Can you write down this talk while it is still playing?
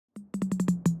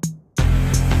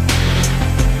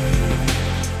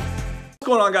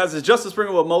going on, guys? It's Justin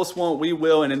Springer. What most won't, we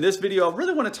will. And in this video, I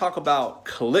really want to talk about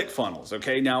ClickFunnels,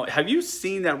 okay? Now, have you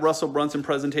seen that Russell Brunson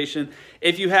presentation?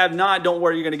 If you have not, don't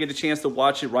worry. You're going to get a chance to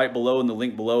watch it right below in the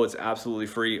link below. It's absolutely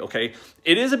free, okay?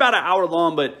 It is about an hour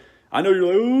long, but I know you're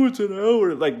like, oh, it's an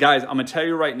hour. Like, guys, I'm going to tell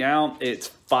you right now, it's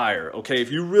fire, okay?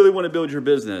 If you really want to build your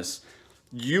business,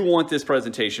 you want this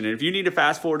presentation. And if you need to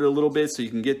fast forward it a little bit so you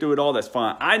can get through it all, that's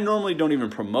fine. I normally don't even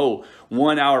promote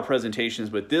 1 hour presentations,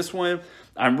 but this one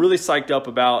I'm really psyched up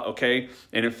about, okay?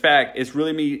 And in fact, it's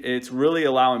really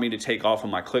allowing me to take off on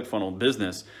my ClickFunnels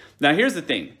business. Now, here's the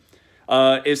thing.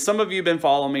 If some of you have been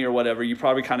following me or whatever, you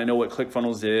probably kind of know what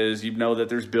ClickFunnels is. You know that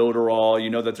there's Builderall. You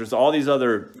know that there's all these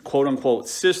other quote unquote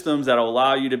systems that will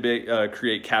allow you to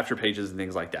create capture pages and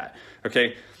things like that,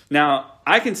 okay? Now,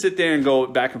 I can sit there and go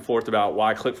back and forth about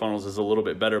why ClickFunnels is a little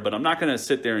bit better, but I'm not going to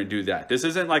sit there and do that. This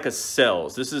isn't like a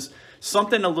sales. This is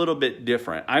something a little bit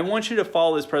different. I want you to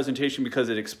follow this presentation because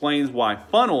it explains why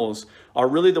funnels are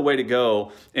really the way to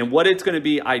go and what it's going to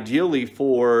be ideally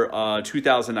for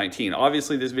 2019.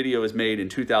 Obviously, this video is made in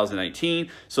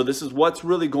 2019, so this is what's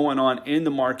really going on in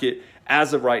the market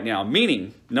as of right now.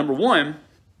 Meaning, number one,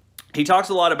 he talks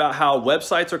a lot about how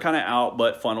websites are kind of out,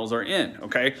 but funnels are in,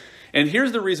 okay? And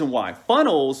here's the reason why.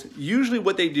 Funnels, usually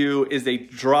what they do is they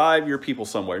drive your people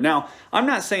somewhere. Now, I'm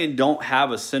not saying don't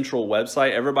have a central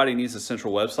website. Everybody needs a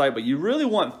central website, but you really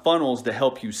want funnels to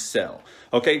help you sell,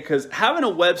 okay? Because having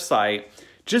a website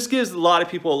just gives a lot of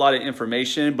people a lot of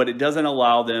information, but it doesn't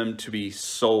allow them to be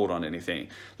sold on anything.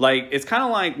 Like, it's kind of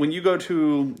like when you go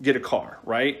to get a car,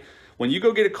 right? When you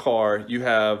go get a car, you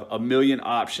have a million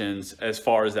options as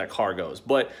far as that car goes.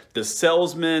 But the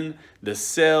salesman, the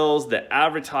sales, the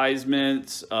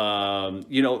advertisements,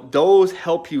 you know, those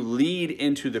help you lead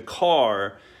into the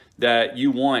car that you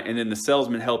want, and then the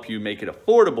salesman help you make it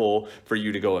affordable for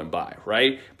you to go and buy,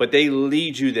 right? But they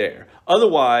lead you there.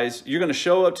 Otherwise, you're going to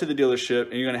show up to the dealership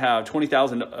and you're going to have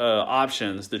 20,000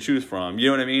 options to choose from,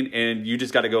 you know what I mean? And you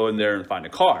just got to go in there and find a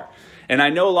car. And I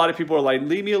know a lot of people are like,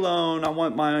 leave me alone. I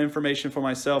want my information for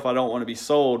myself. I don't want to be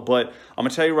sold. But I'm going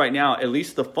to tell you right now, at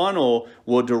least the funnel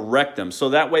will direct them. So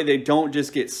that way they don't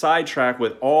just get sidetracked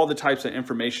with all the types of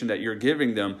information that you're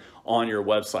giving them on your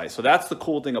website. So that's the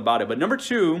cool thing about it. But number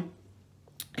two,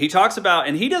 he talks about,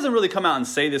 and he doesn't really come out and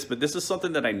say this, but this is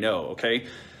something that I know, okay?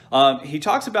 He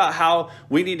talks about how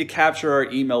we need to capture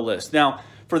our email list. Now,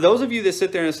 for those of you that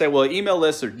sit there and say, well, email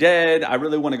lists are dead. I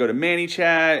really want to go to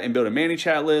ManyChat and build a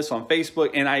ManyChat list on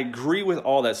Facebook. And I agree with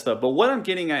all that stuff. But what I'm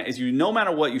getting at is no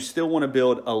matter what, you still want to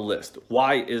build a list.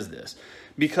 Why is this?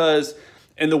 Because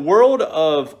in the world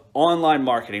of online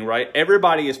marketing, right,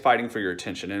 everybody is fighting for your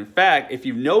attention. And in fact, if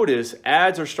you've noticed,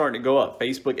 ads are starting to go up.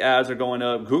 Facebook ads are going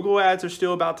up. Google ads are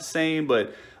still about the same,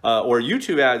 but or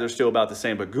YouTube ads are still about the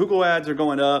same, but Google ads are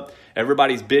going up.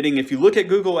 Everybody's bidding. If you look at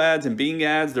Google ads and Bing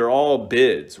ads, they're all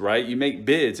bids, right? You make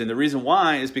bids. And the reason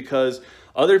why is because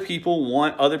other people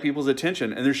want other people's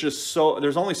attention. And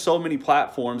there's only so many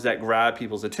platforms that grab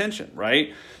people's attention,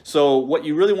 right? So what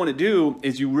you really want to do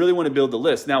is you really want to build the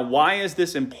list. Now, why is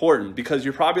this important? Because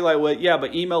you're probably like, well, yeah,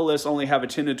 but email lists only have a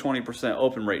 10 to 20%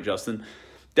 open rate, Justin.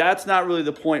 That's not really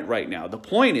the point right now. The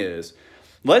point is,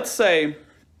 let's say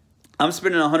I'm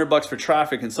spending $100 for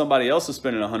traffic and somebody else is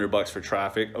spending $100 for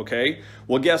traffic, okay?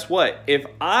 Well, guess what? If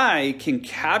I can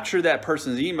capture that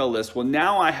person's email list, well,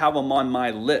 now I have them on my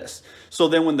list. So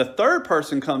then when the third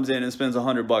person comes in and spends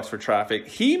 $100 for traffic,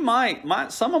 he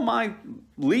some of my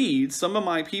leads, some of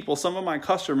my people, some of my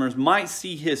customers might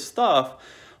see his stuff,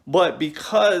 but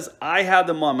because I have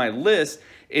them on my list,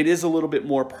 it is a little bit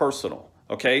more personal.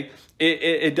 Okay,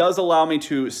 it does allow me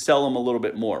to sell them a little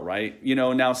bit more, right? You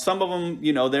know, now some of them,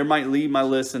 you know, they might leave my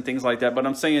list and things like that, but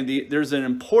I'm saying there's an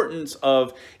importance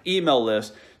of email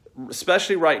lists,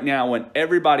 especially right now when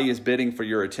everybody is bidding for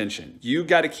your attention. You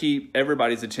got to keep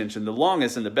everybody's attention the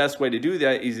longest, and the best way to do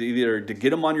that is either to get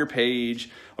them on your page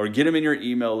or get them in your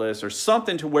email list or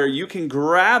something to where you can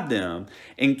grab them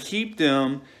and keep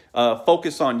them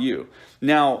focus on you.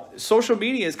 Now, social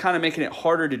media is kind of making it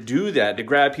harder to do that, to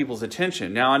grab people's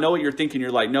attention. Now, I know what you're thinking.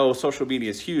 You're like, no, social media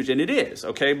is huge, and it is,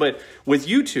 okay? But with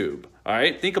YouTube, all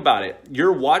right, think about it.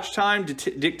 Your watch time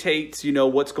dictates, you know,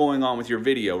 what's going on with your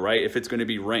video, right? If it's going to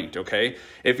be ranked, okay?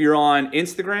 If you're on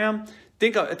Instagram,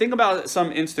 think about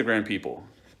some Instagram people.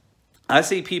 I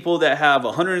see people that have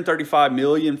 135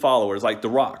 million followers, like The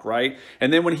Rock, right?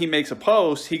 And then when he makes a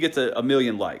post, he gets a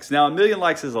million likes. Now, a million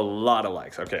likes is a lot of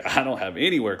likes. Okay, I don't have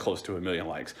anywhere close to a million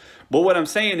likes. But what I'm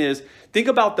saying is, think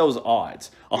about those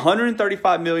odds.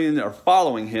 135 million are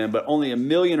following him, but only a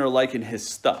million are liking his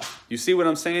stuff. You see what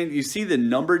I'm saying? You see the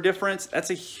number difference? That's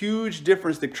a huge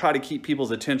difference to try to keep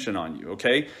people's attention on you,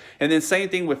 okay? And then same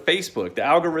thing with Facebook. The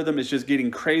algorithm is just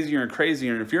getting crazier and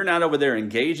crazier. And if you're not over there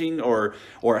engaging or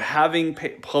having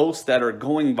posts that are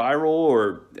going viral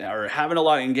or having a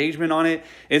lot of engagement on it,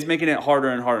 it's making it harder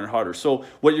and harder and harder. So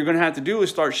what you're going to have to do is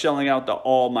start shelling out the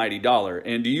almighty dollar.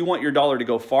 And do you want your dollar to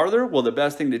go farther? Well, the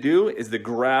best thing to do is to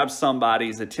grab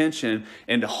somebody's attention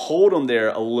and to hold them there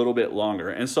a little bit longer.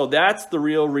 And so that's the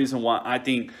real reason why I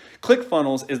think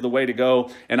ClickFunnels is the way to go.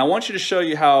 And I want you to show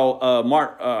you how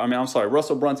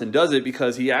Russell Brunson does it,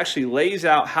 because he actually lays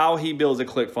out how he builds a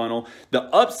ClickFunnel, the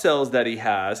upsells that he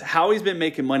has, how he's been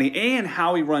making money, and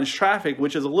how he runs traffic,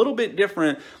 which is a little bit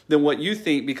different than what you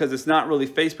think, because it's not really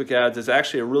Facebook ads. It's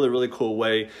actually a really, really cool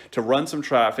way to run some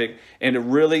traffic and to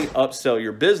really upsell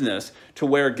your business to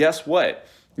where, guess what?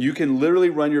 You can literally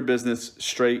run your business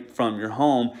straight from your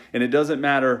home, and it doesn't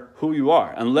matter who you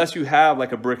are, unless you have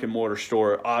like a brick and mortar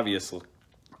store, obviously,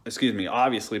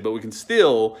 but we can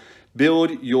still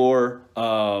build your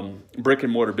brick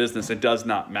and mortar business. It does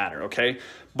not matter, okay?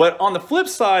 But on the flip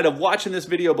side of watching this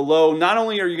video below, not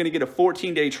only are you going to get a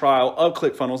 14-day trial of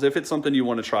ClickFunnels if it's something you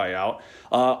want to try out,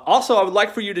 also I would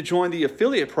like for you to join the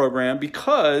affiliate program,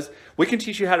 because we can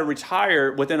teach you how to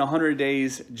retire within 100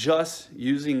 days just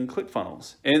using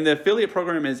ClickFunnels. And the affiliate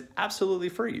program is absolutely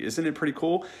free. Isn't it pretty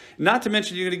cool? Not to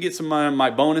mention you're going to get some of my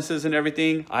bonuses and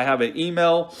everything. I have an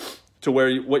email to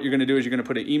where what you're going to do is you're going to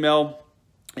put an email.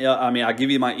 I'll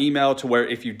give you my email to where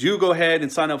if you do go ahead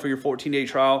and sign up for your 14-day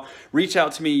trial, reach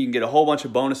out to me. You can get a whole bunch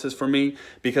of bonuses from me,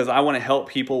 because I want to help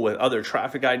people with other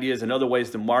traffic ideas and other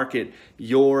ways to market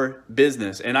your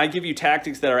business. And I give you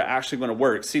tactics that are actually going to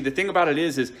work. See, the thing about it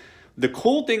is the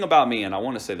cool thing about me, and I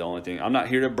want to say the only thing, I'm not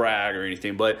here to brag or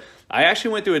anything, but I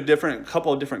actually went through a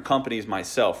couple of different companies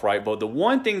myself, right? But the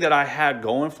one thing that I had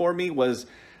going for me was,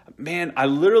 man, I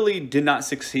literally did not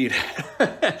succeed.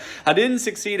 I didn't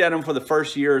succeed at them for the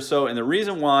first year or so. And the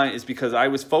reason why is because I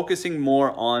was focusing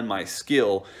more on my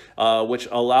skill, which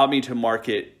allowed me to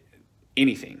market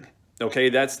anything. Okay,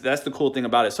 that's the cool thing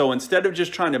about it. So instead of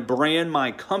just trying to brand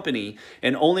my company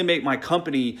and only make my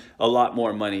company a lot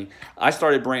more money, I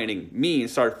started branding me and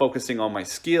started focusing on my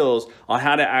skills on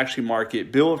how to actually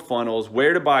market, build funnels,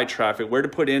 where to buy traffic, where to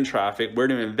put in traffic, where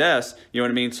to invest, you know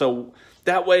what I mean? So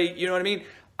that way, you know what I mean?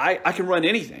 I can run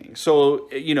anything. So,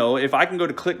 you know, if I can go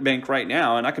to ClickBank right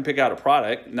now and I can pick out a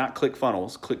product, not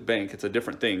ClickFunnels, ClickBank, it's a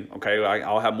different thing, okay?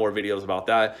 I'll have more videos about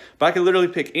that. But I can literally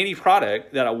pick any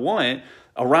product that I want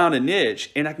around a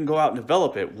niche and I can go out and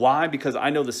develop it. Why? Because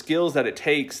I know the skills that it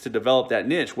takes to develop that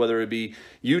niche, whether it be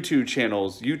YouTube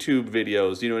channels, YouTube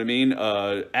videos, you know what I mean?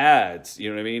 Ads, you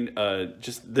know what I mean?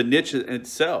 Just the niche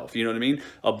itself, you know what I mean?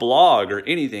 A blog or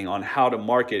anything on how to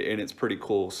market, and it's pretty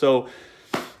cool. So,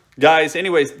 guys,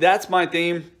 anyways, that's my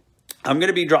theme. I'm going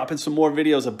to be dropping some more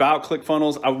videos about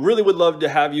ClickFunnels. I really would love to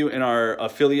have you in our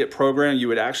affiliate program. You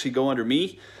would actually go under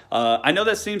me. I know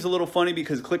that seems a little funny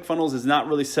because ClickFunnels is not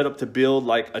really set up to build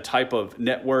like a type of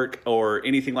network or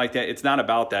anything like that. It's not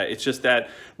about that. It's just that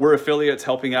we're affiliates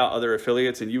helping out other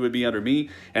affiliates, and you would be under me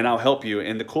and I'll help you.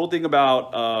 And the cool thing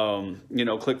about, you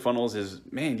know, ClickFunnels is,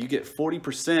 man, you get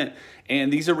 40%,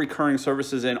 and these are recurring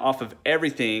services and off of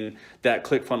everything that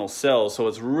ClickFunnels sells. So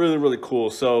it's really, really cool.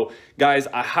 So guys,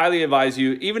 I highly advise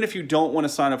you, even if you don't want to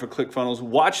sign up for ClickFunnels,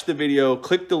 watch the video,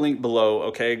 click the link below,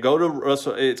 okay? Go to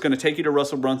Russell, it's going to take you to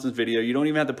Russell Brunson's video. You don't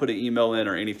even have to put an email in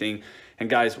or anything. And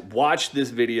guys, watch this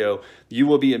video. You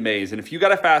will be amazed. And if you got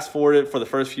to fast forward it for the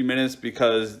first few minutes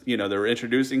because, you know, they're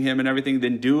introducing him and everything,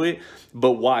 then do it.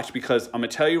 But watch, because I'm going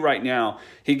to tell you right now,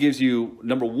 he gives you,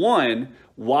 number one,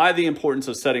 why the importance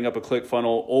of setting up a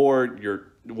ClickFunnels or your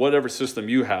whatever system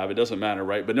you have. It doesn't matter,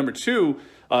 right? But number two,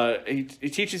 he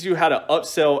teaches you how to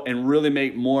upsell and really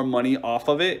make more money off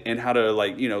of it, and how to,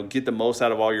 like, you know, get the most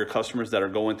out of all your customers that are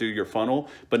going through your funnel.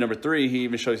 But number three, he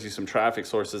even shows you some traffic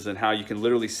sources and how you can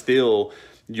literally steal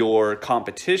your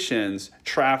competition's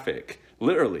traffic.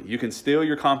 Literally, you can steal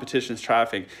your competition's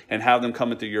traffic and have them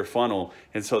coming through your funnel.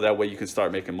 And so that way you can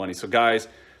start making money. So guys,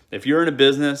 If you're in a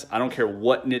business, I don't care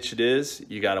what niche it is,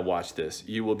 you got to watch this.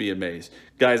 You will be amazed.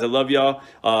 Guys, I love y'all.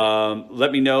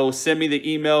 Let me know. Send me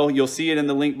the email. You'll see it in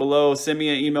the link below. Send me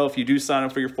an email if you do sign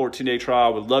up for your 14-day trial. I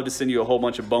would love to send you a whole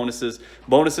bunch of bonuses.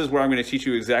 Bonuses where I'm going to teach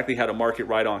you exactly how to market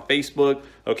right on Facebook,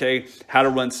 okay? How to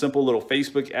run simple little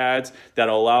Facebook ads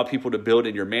that'll allow people to build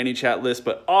in your ManyChat list,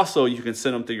 but also you can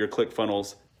send them through your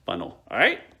ClickFunnels funnel. All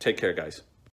right? Take care, guys.